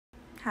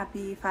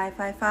Happy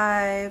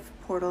 555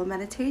 portal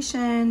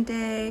meditation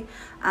day.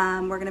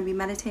 We're going to be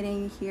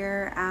meditating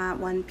here at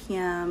 1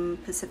 p.m.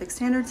 Pacific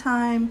Standard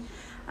Time,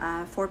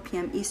 4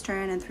 p.m.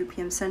 Eastern, and 3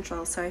 p.m.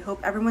 Central. So I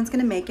hope everyone's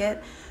going to make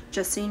it.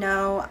 Just so you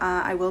know,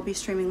 I will be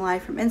streaming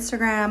live from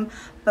Instagram,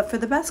 but for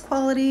the best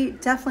quality,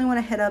 definitely want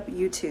to hit up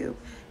YouTube.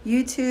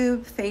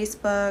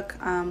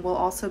 Facebook, we'll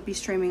also be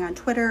streaming on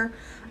Twitter.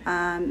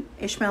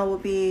 Ishmael will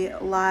be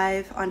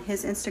live on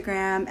his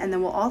Instagram, and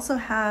then we'll also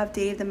have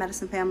Dave the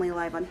Medicine Family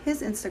live on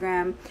his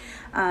Instagram.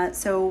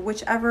 So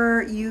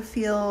whichever you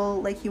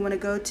feel like you want to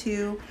go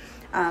to,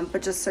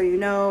 but just so you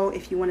know,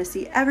 if you want to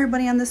see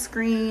everybody on the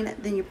screen,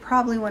 then you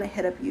probably want to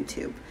hit up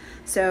YouTube.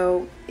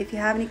 So if you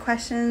have any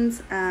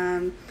questions,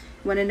 you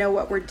want to know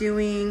what we're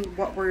doing,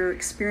 what we're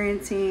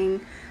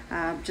experiencing,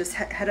 just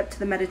head up to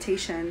the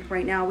meditation.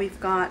 Right now we've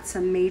got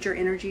some major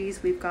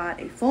energies. We've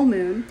got a full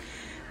moon,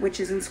 which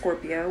is in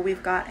Scorpio.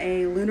 We've got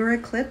a lunar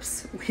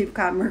eclipse. We've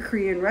got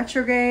Mercury in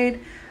retrograde.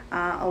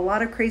 A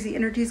lot of crazy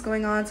energies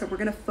going on. So we're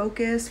going to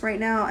focus right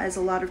now as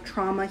a lot of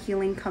trauma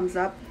healing comes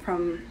up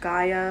from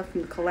Gaia,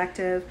 from the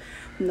collective,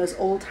 from those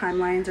old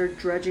timelines are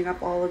dredging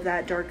up all of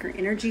that darker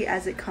energy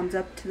as it comes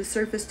up to the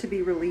surface to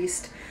be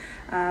released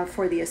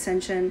for the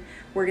ascension.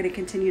 We're going to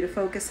continue to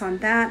focus on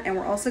that, and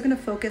we're also going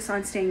to focus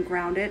on staying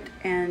grounded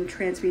and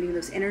transmuting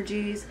those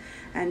energies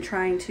and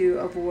trying to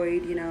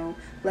avoid,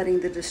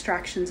 letting the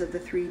distractions of the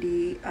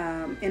 3D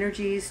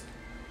energies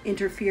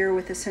interfere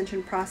with the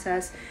ascension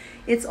process.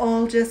 It's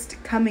all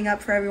just coming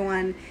up for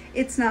everyone.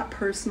 It's not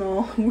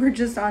personal. We're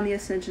just on the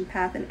ascension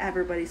path and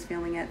everybody's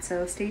feeling it.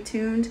 So stay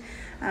tuned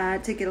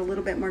to get a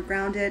little bit more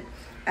grounded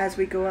as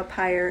we go up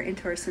higher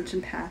into our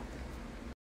ascension path.